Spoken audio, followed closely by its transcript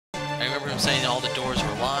saying all the doors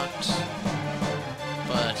were locked,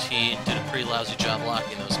 but he did a pretty lousy job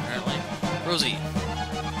locking those, apparently. Rosy.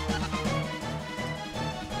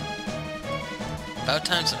 About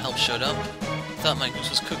time some help showed up. Thought my goose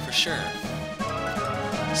was cooked for sure.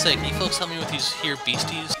 Say, can you folks help me with these here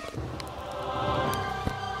beasties?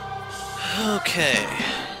 Okay.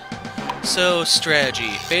 So, strategy.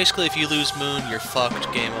 Basically, if you lose Moon, you're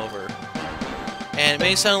fucked. Game over. And it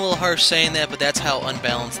may sound a little harsh saying that, but that's how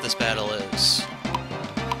unbalanced this battle is.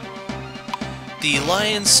 The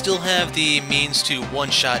Lions still have the means to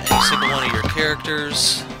one-shot any single one of your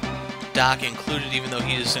characters, Doc included, even though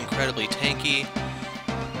he is incredibly tanky.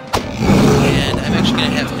 And I'm actually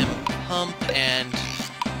going to have him pump, and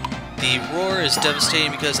the Roar is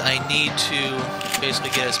devastating because I need to basically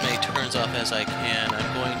get as many turns off as I can.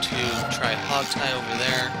 I'm going to try Hog Tie over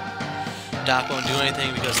there. Doc won't do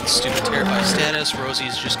anything because of the stupid Terrify status.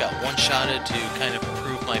 Rosy's just got one-shotted to kind of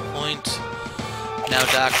prove my point. Now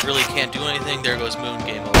Doc really can't do anything. There goes Moon.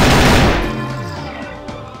 Game over.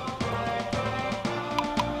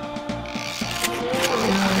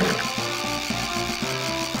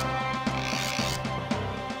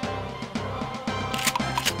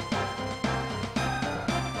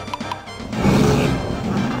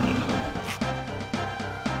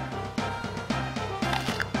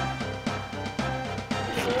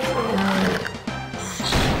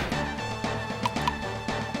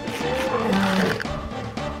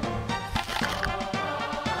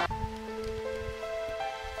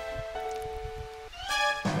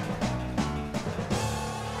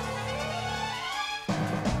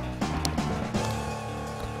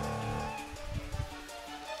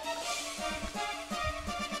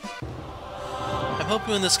 I'm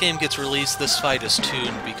hoping when this game gets released, this fight is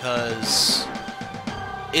tuned, because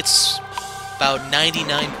it's about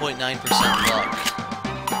 99.9% luck.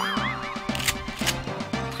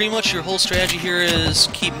 Pretty much your whole strategy here is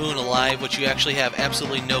keep Moon alive, which you actually have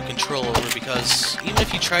absolutely no control over, because even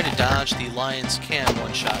if you try to dodge, the Lions can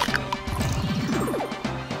one-shot you.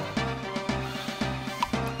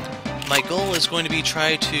 My goal is going to be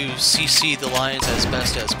try to CC the Lions as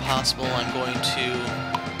best as possible. I'm going to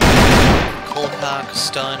Coldcock,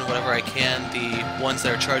 stun, whatever I can, the ones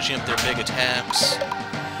that are charging up their big attacks.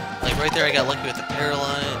 Like right there I got lucky with the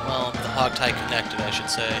Paralyze, well, the Hog Tie connected, I should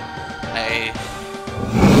say. I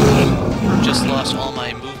just lost all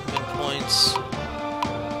my movement points.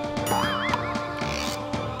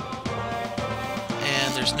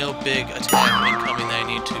 And there's no big attack incoming that I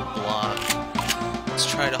need to block. Let's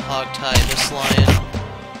try to Hog Tie this Lion.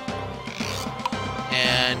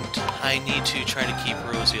 And I need to try to keep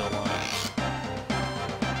Rosy alive.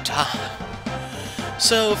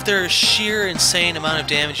 So if their sheer insane amount of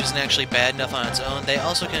damage isn't actually bad enough on its own, they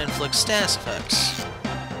also can inflict status effects.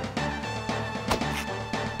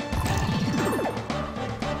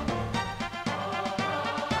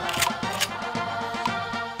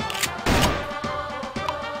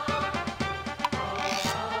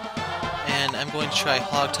 And I'm going to try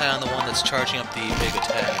Hog Tie on the one that's charging up the big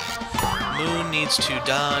attack. Moon needs to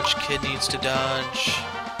dodge, Kid needs to dodge.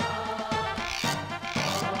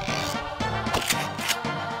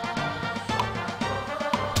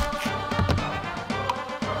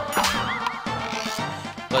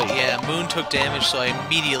 But yeah, Moon took damage, so I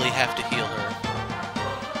immediately have to heal her.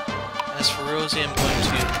 As for Rosy, I'm going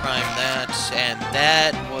to prime that, and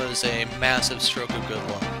that was a massive stroke of good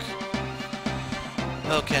luck.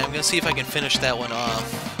 Okay, I'm going to see if I can finish that one off,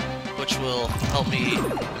 which will help me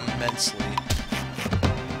immensely.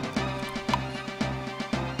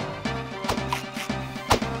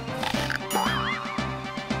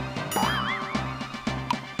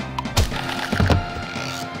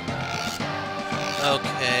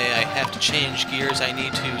 Okay, I have to change gears. I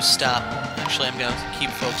need to stop. Actually, I'm going to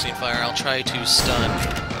keep focusing fire. I'll try to stun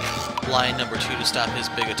Lion number 2 to stop his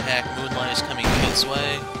big attack. Moonlight is coming Kid's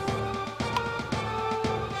way.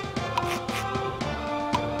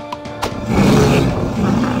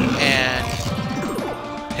 And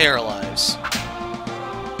Paralyze.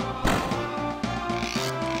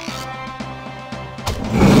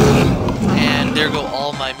 And there go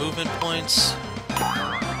all my movement points.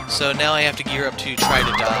 So now I have to gear up to try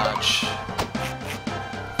to dodge.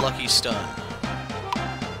 Lucky stun.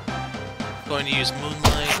 Going to use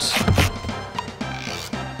Moonlight.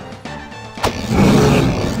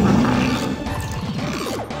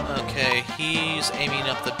 Okay, he's aiming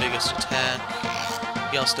up the biggest attack.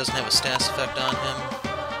 He also doesn't have a status effect on him.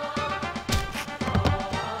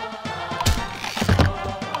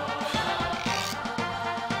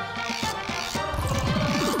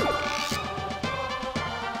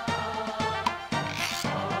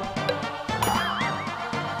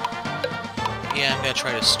 Yeah, I'm gonna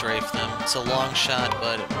try to strafe them. It's a long shot,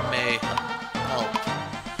 but it may help.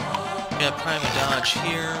 Gonna prime a dodge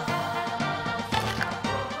here.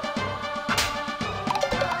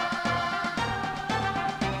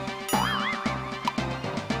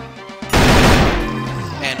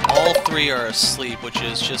 And all three are asleep, which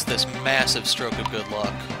is just this massive stroke of good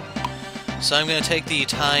luck. So I'm gonna take the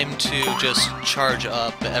time to just charge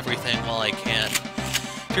up everything while I can.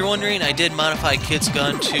 If you're wondering, I did modify Kid's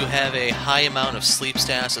gun to have a high amount of sleep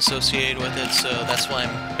stats associated with it, so that's what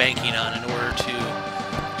I'm banking on in order to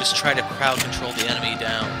just try to crowd control the enemy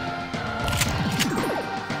down.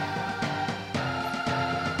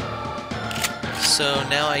 So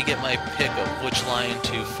now I get my pick of which lion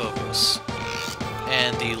to focus.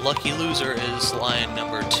 And the lucky loser is lion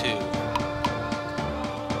number 2.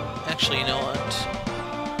 Actually, you know what?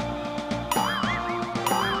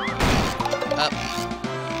 Up.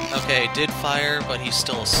 Okay, did fire, but he's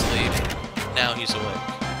still asleep. Now he's awake.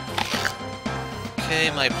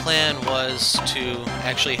 Okay, my plan was to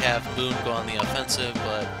actually have Moon go on the offensive,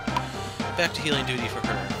 but back to healing duty for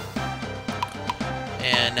her.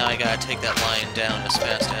 And now I gotta take that lion down as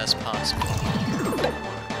fast as possible.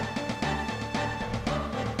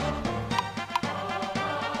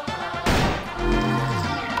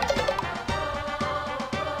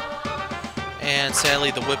 And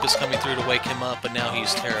sadly, the whip is coming through to wake him up, but now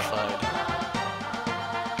he's terrified.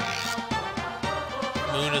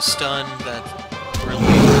 Moon is stunned. That really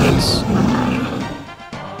hurts.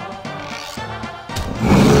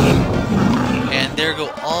 And there go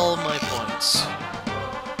all my points.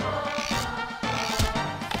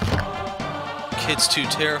 Kid's too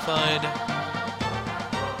terrified.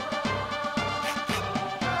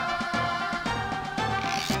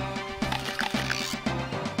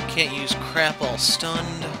 Can't use crap while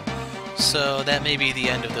stunned, so that may be the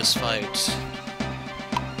end of this fight.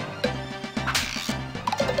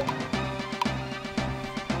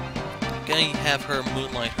 Gonna have her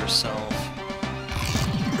moonlight herself.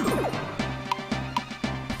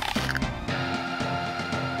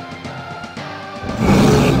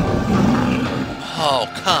 Oh,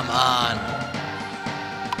 come on!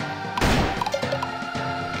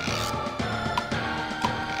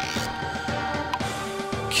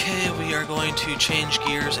 We are going to change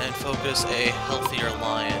gears and focus a healthier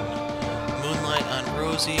lion. Moonlight on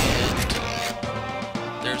Rosy, and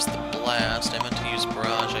there's the blast. I meant to use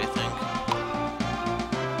barrage, I think.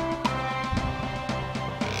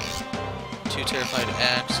 Too terrified to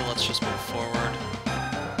act, so let's just move forward.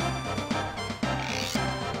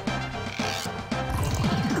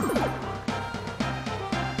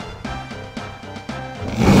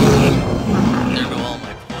 There go all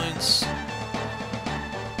my points.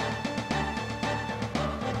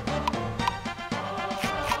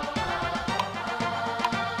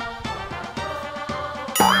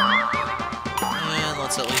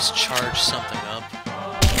 Let's at least charge something up.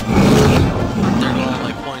 There go all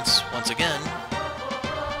my points once again.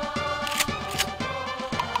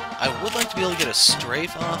 I would like to be able to get a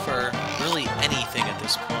strafe off, or really anything at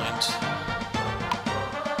this point.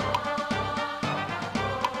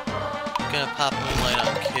 I'm gonna pop Moonlight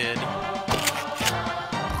on Kid.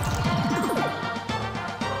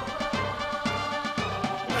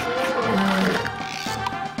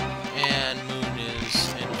 And Moon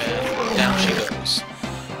is in bed. Down she goes.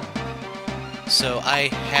 So I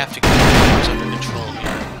have to get things under control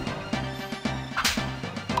here.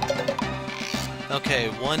 Okay,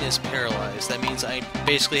 one is paralyzed. That means I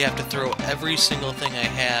basically have to throw every single thing I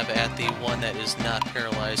have at the one that is not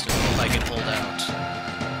paralyzed and hope I can hold out.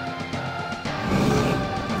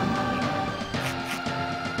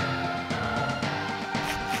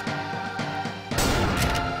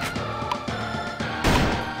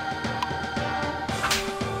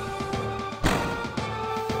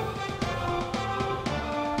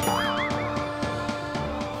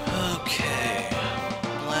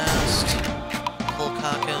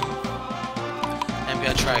 I'm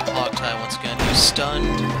gonna try Hog Tie once again. He's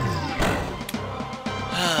stunned.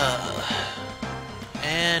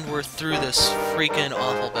 And we're through this freaking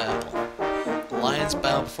awful battle. Lions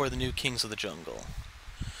bow before the new kings of the jungle.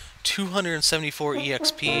 274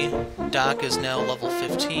 EXP. Doc is now level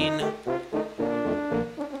 15.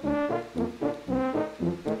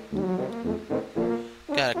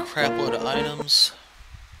 Got a crap load of items.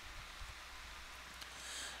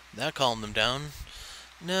 That calmed them down.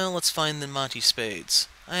 Now let's find the Monty Spades.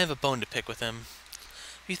 I have a bone to pick with him.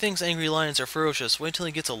 If he thinks angry lions are ferocious, wait till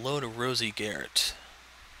he gets a load of Rosy Garrett.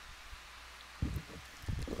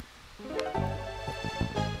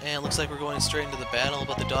 And it looks like we're going straight into the battle,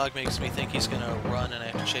 but the dog makes me think he's gonna run and I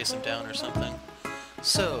have to chase him down or something.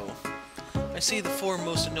 So, I see the four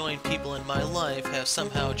most annoying people in my life have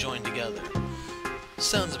somehow joined together.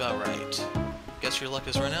 Sounds about right. Guess your luck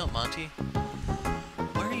has run out, Monty.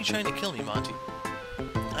 Why are you trying to kill me, Monty?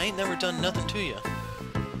 I ain't never done nothing to you.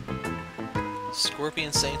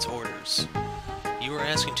 Scorpion Saint's orders. You were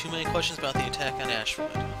asking too many questions about the attack on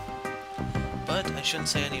Ashwood. But I shouldn't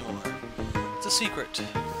say any more. It's a secret.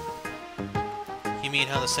 You mean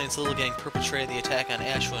how the Saints' little gang perpetrated the attack on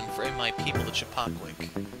Ashwood and framed my people to Chapakwick?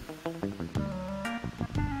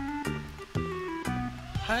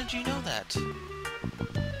 How did you know that?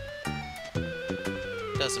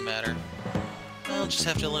 Doesn't matter. I'll just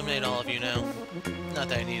have to eliminate all of you now. Not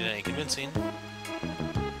that I needed any convincing.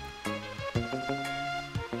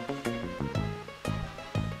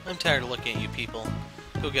 I'm tired of looking at you people.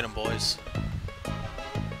 Go get them, boys.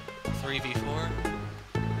 3v4?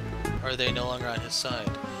 Or are they no longer on his side?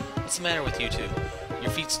 What's the matter with you two?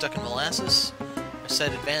 Your feet stuck in molasses? I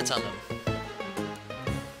said advance on them.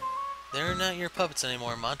 They're not your puppets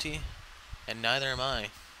anymore, Monty. And neither am I.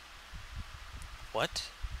 What?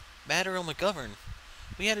 Matter McGovern.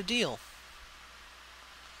 We had a deal.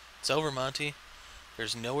 It's over, Monty.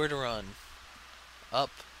 There's nowhere to run. Up.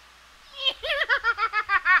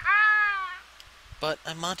 But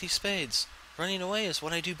I'm Monty Spades. Running away is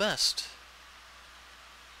what I do best.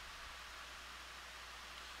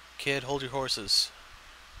 Kid, hold your horses.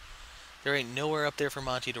 There ain't nowhere up there for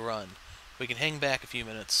Monty to run. We can hang back a few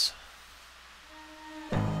minutes.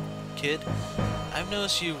 Kid, I've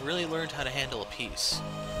noticed you really learned how to handle a piece.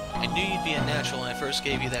 I knew you'd be a natural when I first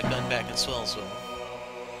gave you that gun back in Swellsville.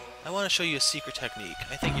 I want to show you a secret technique.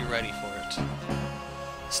 I think you're ready for it.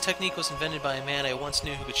 This technique was invented by a man I once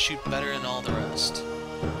knew who could shoot better than all the rest.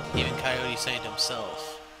 Even Coyote Saint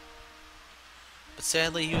himself. But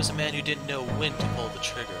sadly, he was a man who didn't know when to pull the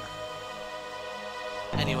trigger.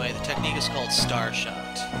 Anyway, the technique is called Star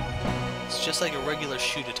Shot. It's just like a regular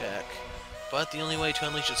shoot attack, but the only way to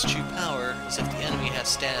unleash its true power is if the enemy has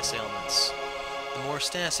status ailments. The more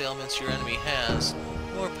status ailments your enemy has,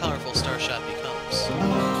 the more powerful Star Shot becomes.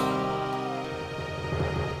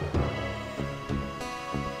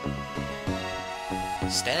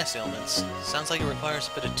 Status ailments? Sounds like it requires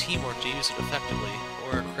a bit of teamwork to use it effectively,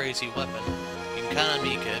 or a crazy weapon. You can count on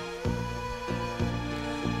me, kid.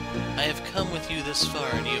 I have come with you this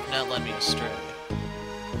far, and you have not led me astray.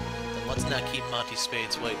 Then let's not keep Monty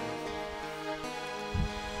Spades waiting.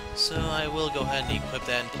 So I will go ahead and equip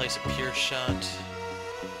that and place a pure shot.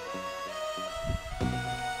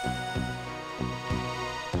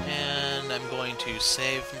 And I'm going to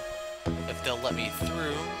save if they'll let me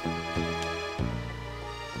through.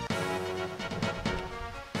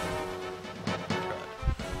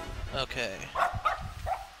 Okay.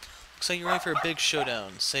 Looks like you're ready for a big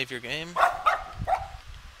showdown. Save your game.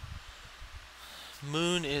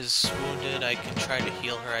 Moon is wounded. I can try to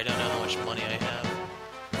heal her. I don't know how much money I have.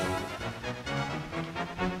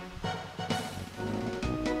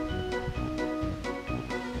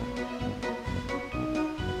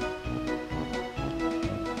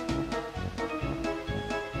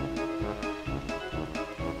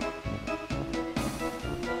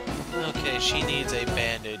 Okay, she needs a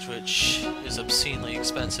bandage, which is obscenely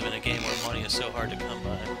expensive in a game where money is so hard to come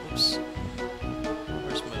by. Oops.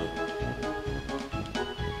 Where's Moon?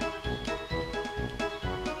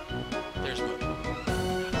 There's Moon. How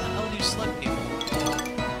the hell do you select people?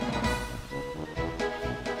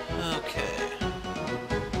 Okay.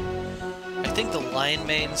 I think the lion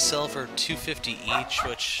manes sell for $250 each,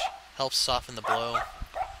 which helps soften the blow.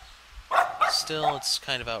 Still, it's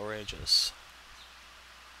kind of outrageous.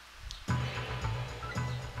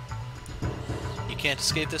 Can't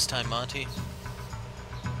escape this time, Monty.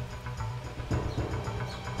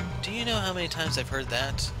 Do you know how many times I've heard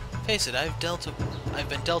that? Face it, I've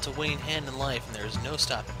been dealt a winning hand in life, and there is no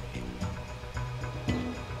stopping me.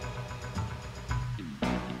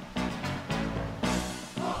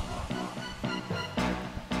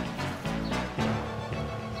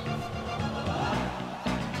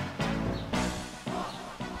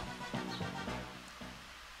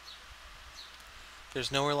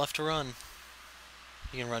 There's nowhere left to run.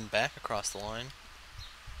 He can run back across the line.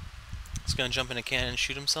 He's gonna jump in a cannon and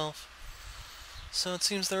shoot himself. So it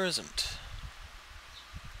seems there isn't.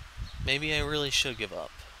 Maybe I really should give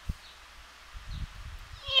up.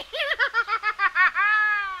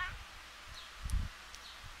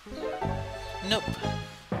 Nope.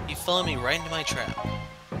 You followed me right into my trap.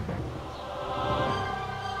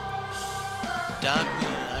 Doc,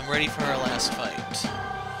 I'm ready for our last fight.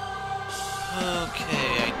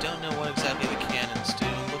 Okay, I don't know what exactly the cannons do.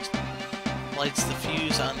 Looks lights the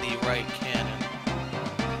fuse on the right cannon.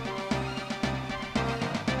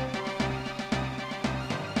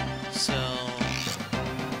 So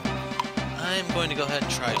I'm going to go ahead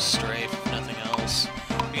and try Strafe, if nothing else.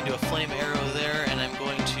 We can do a flame arrow there, and I'm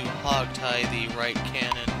going to hog tie the right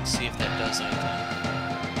cannon and see if that does anything.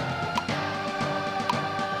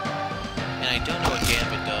 And I don't know what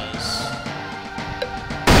Gambit does.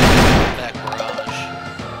 Back barrage.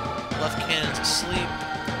 Left cannon's asleep.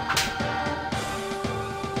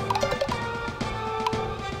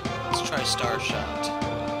 Let's try Star Shot.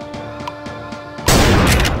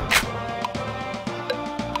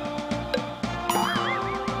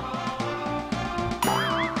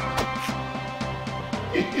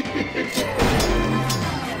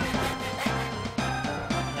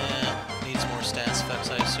 Needs more stats effects,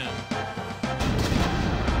 I assume.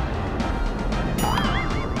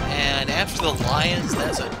 And after the lions,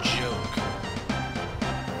 that's a joke.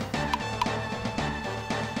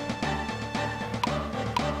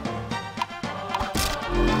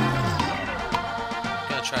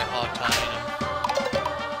 Gotta try hog tying him.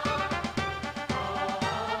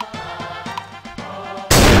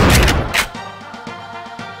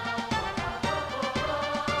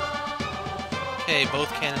 Okay,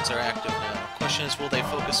 both cannons are active now. Question is, will they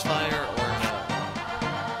focus fire or no?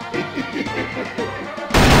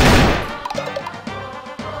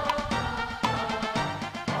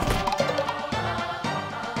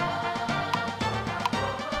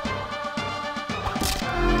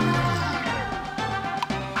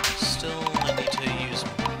 Still, I need to use...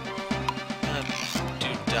 do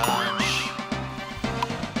dodge.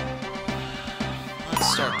 Let's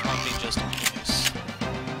start pumping just in case.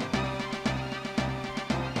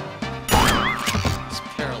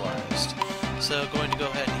 So going to go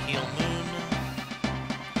ahead and heal Moon.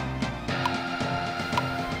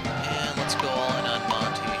 And let's go all in on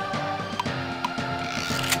Monty.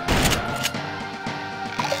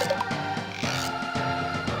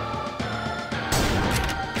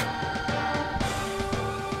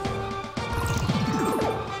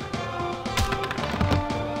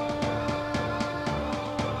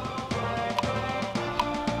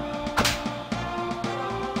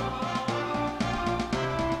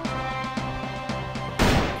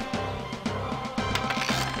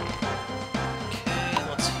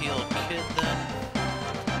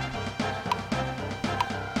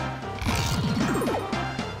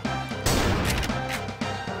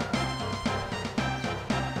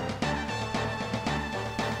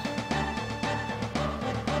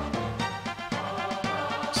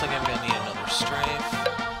 Looks like I'm gonna need another Strafe.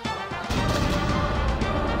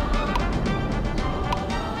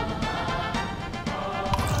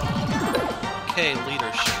 Okay,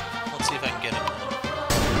 leadership. Let's see if I can get him now.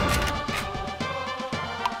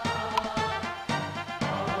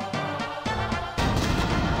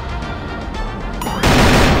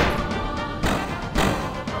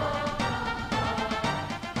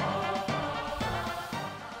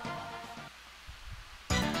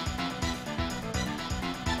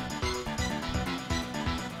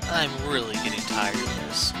 I'm really getting tired of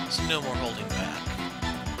this, so no more holding back.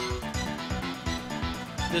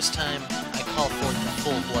 This time, I call forth the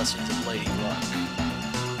full blessings of Lady Luck.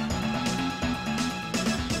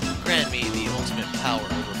 Grant me the ultimate power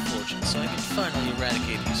over fortune, so I can finally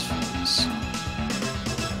eradicate these fools.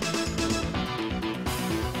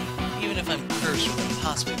 Even if I'm cursed with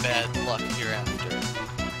possibly bad luck hereafter.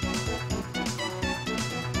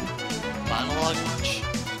 Monologue much?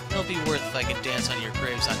 It'll be worth if I can dance on your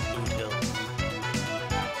graves on Boot Hill.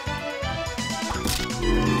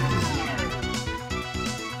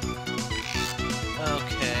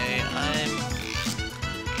 Okay, I'm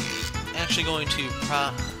actually going to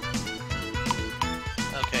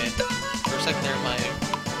Okay, for a second there my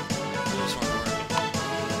moves weren't working.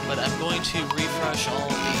 But I'm going to refresh all of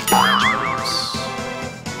the dodge moves.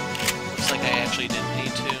 Looks like I actually didn't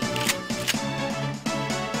need to.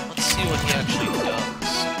 Let's see what he actually does.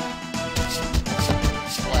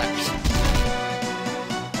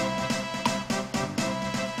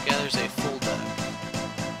 Gathers a full deck.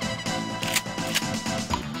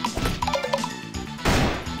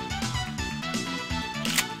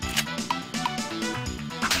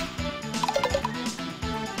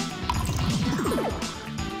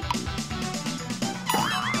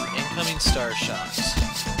 Incoming star shots.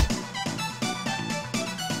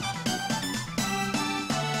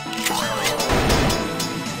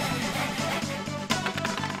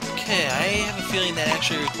 Okay, I have a feeling that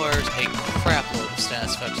actually requires a crapload of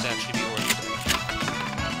stats effects to actually be worth it.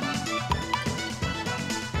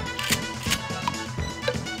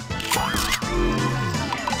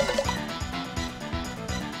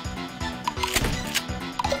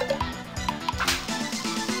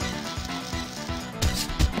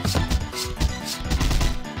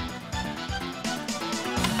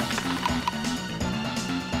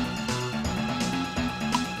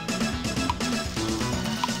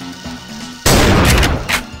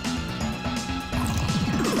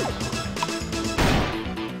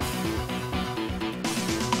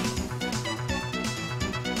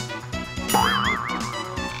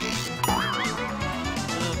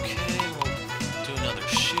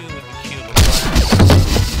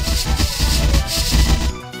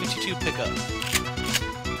 52 pickup.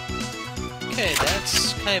 Okay,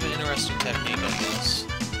 that's kind of an interesting technique, I guess.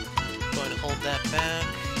 Going to hold that back.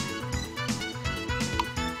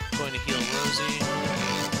 Going to heal Rosy.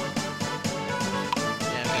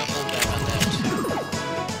 Yeah, I'm going to hold back on that too.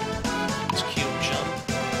 Let's cute jump.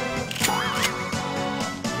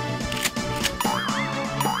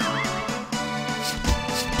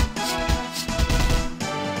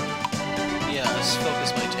 Yeah, let's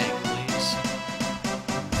focus my tank, please.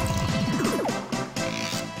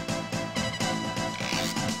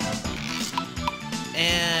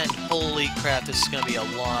 And holy crap, this is going to be a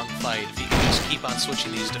long fight if you can just keep on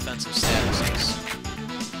switching these defensive statuses.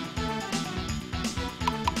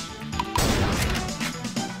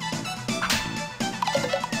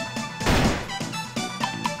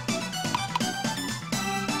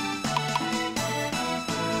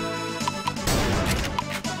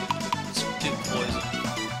 Let's do poison.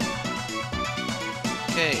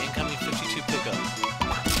 Okay, incoming 52 pickup.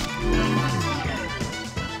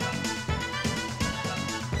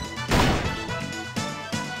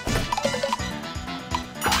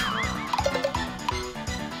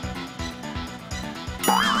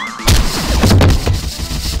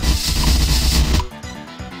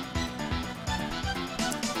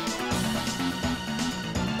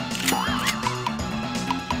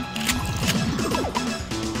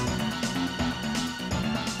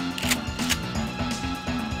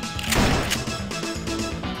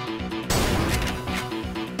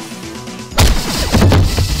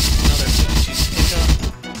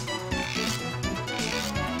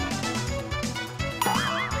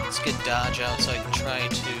 Dodge out so I can try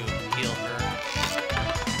to heal her.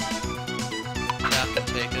 Not gonna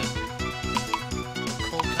take it.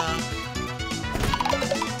 Cold cock.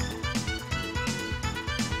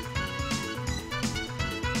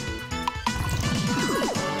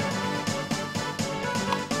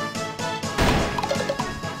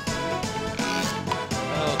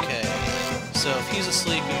 Okay. So if he's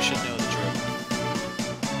asleep, you should know the drill.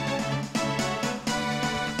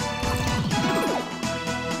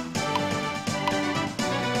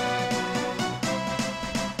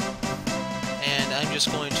 I'm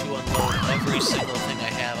just going to unload every single thing I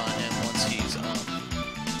have on him once he's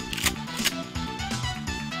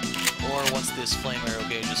or once this flame arrow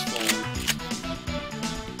gauge is full.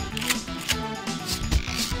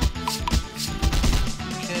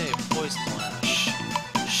 Okay, poison lash,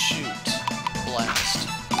 shoot, blast,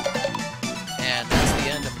 and that's the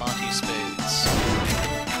end of Monty Spades.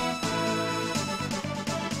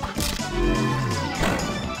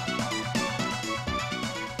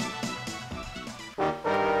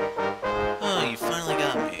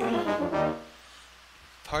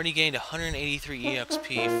 Party gained 183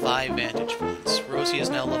 EXP, 5 vantage points. Rosy is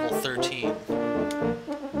now level 13.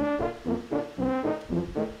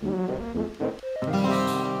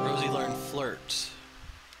 Rosy learned Flirt.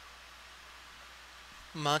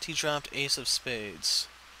 Monty dropped Ace of Spades.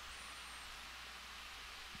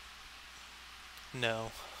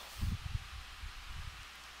 No.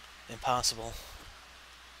 Impossible.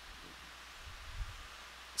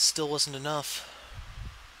 Still wasn't enough.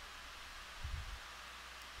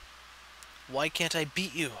 Why can't I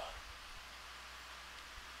beat you?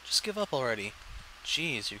 Just give up already.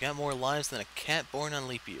 Jeez, you've got more lives than a cat born on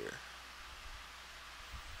leap year.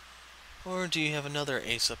 Or do you have another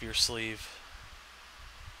ace up your sleeve?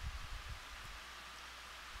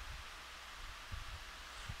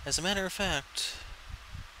 As a matter of fact...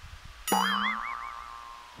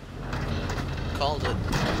 Called it.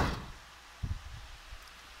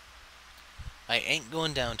 I ain't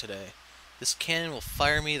going down today. This cannon will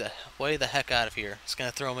fire me way the heck out of here. It's gonna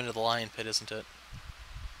throw him into the lion pit, isn't it?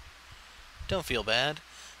 Don't feel bad.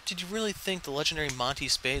 Did you really think the legendary Monty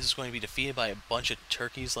Spades is going to be defeated by a bunch of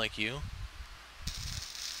turkeys like you?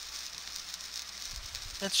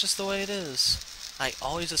 That's just the way it is. I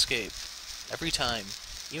always escape. Every time.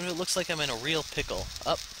 Even if it looks like I'm in a real pickle.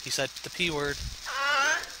 Up, he said the P word.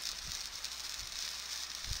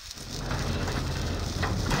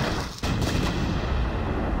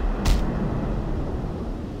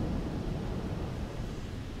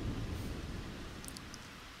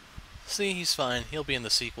 See, he's fine. He'll be in the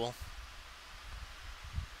sequel.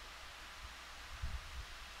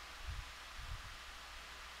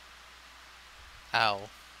 Ow.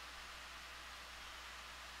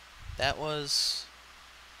 That was...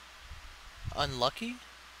 unlucky?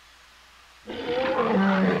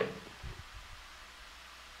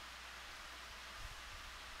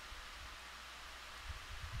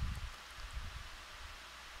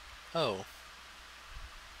 Oh.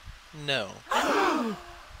 No.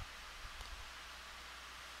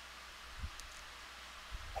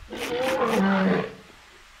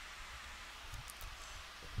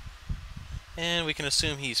 And we can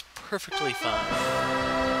assume he's perfectly fine.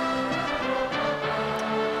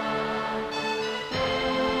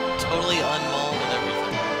 Totally unmauled and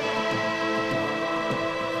everything.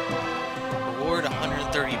 Reward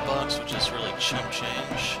 130 bucks, which is really chump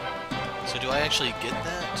change. So do I actually get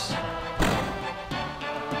that?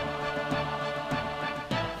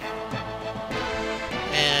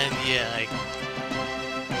 And yeah, I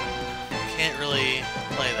can't really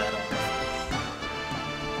play that off.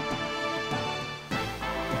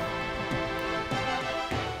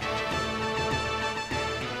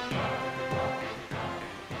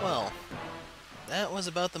 Well, that was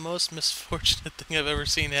about the most misfortunate thing I've ever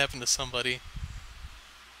seen happen to somebody.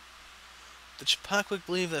 The Chipakwic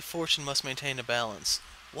believe that fortune must maintain a balance.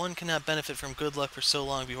 One cannot benefit from good luck for so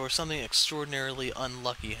long before something extraordinarily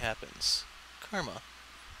unlucky happens. Karma.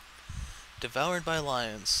 Devoured by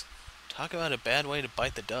lions. Talk about a bad way to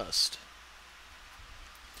bite the dust.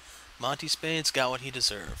 Monty Spades got what he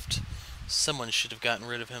deserved. Someone should have gotten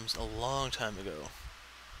rid of him a long time ago.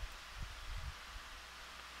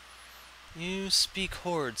 You speak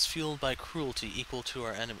hordes fueled by cruelty equal to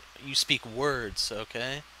our enemy. You speak words,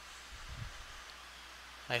 okay?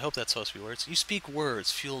 I hope that's supposed to be words. You speak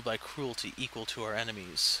words fueled by cruelty equal to our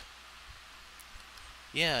enemies.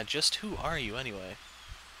 Yeah, just who are you anyway?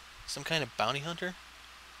 Some kind of bounty hunter?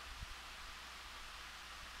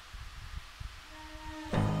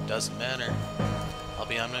 Doesn't matter. I'll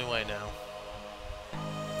be on my way now.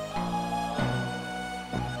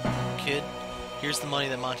 Kid, here's the money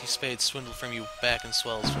that Monty Spade swindled from you back in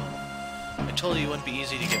Swellsville. I told you it wouldn't be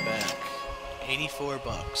easy to get back. 84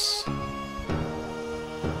 bucks.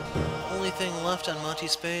 Only thing left on Monty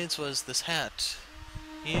Spades was this hat.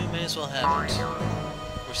 You may as well have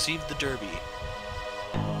it. Received the derby.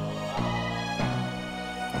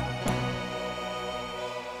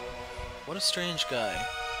 What a strange guy.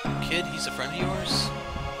 Kid, he's a friend of yours?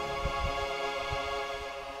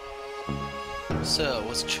 So,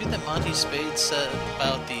 was it true that Monty Spade said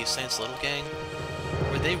about the Saints Little Gang?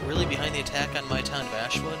 Were they really behind the attack on my town of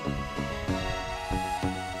Ashwood?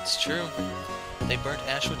 It's true. They burnt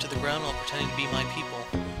Ashwood to the ground while pretending to be my people,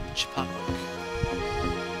 the Chipakwic.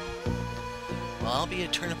 Well, I'll be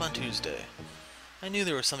at Turnip on Tuesday. I knew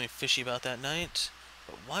there was something fishy about that night,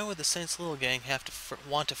 but why would the Saints Little Gang have to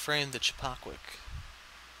want to frame the Chipakwic?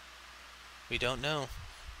 We don't know.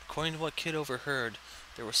 According to what Kid overheard,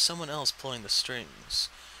 there was someone else pulling the strings.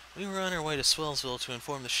 We were on our way to Swellsville to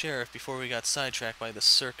inform the sheriff before we got sidetracked by the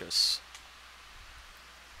circus.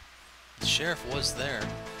 The sheriff was there.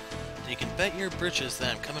 And you can bet your britches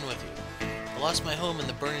that I'm coming with you. I lost my home in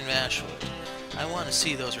the burning of Ashwood. I want to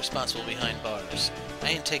see those responsible behind bars. I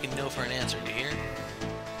ain't taking no for an answer, you hear?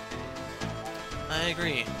 I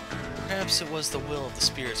agree. Perhaps it was the will of the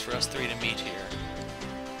spirits for us three to meet here.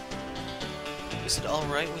 Is it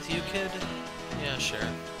alright with you, kid? Yeah, sure.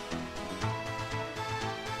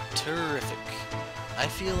 Terrific. I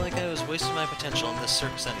feel like I was wasting my potential in this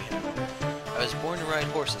circus anyhow. I was born to ride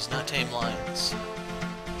horses, not tame lions.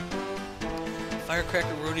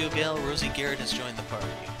 Firecracker Rodeo gal Rosy CCed has joined the party.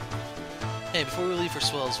 Hey, before we leave for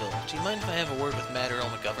Swellsville, do you mind if I have a word with Matt Earl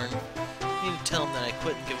McGovern? I need to tell him that I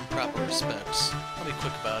quit and give him proper respects. I'll be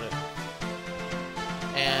quick about it.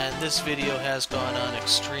 And this video has gone on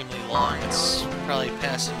extremely long. It's probably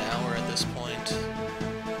past an hour at this point.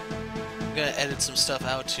 I'm gonna edit some stuff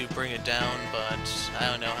out to bring it down, but I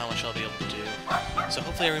don't know how much I'll be able to do. So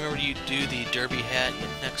hopefully I remember to do the derby hat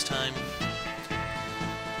next time.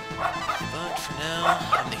 But for now,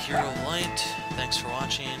 I'm the Hero of Light. Thanks for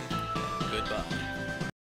watching. Goodbye.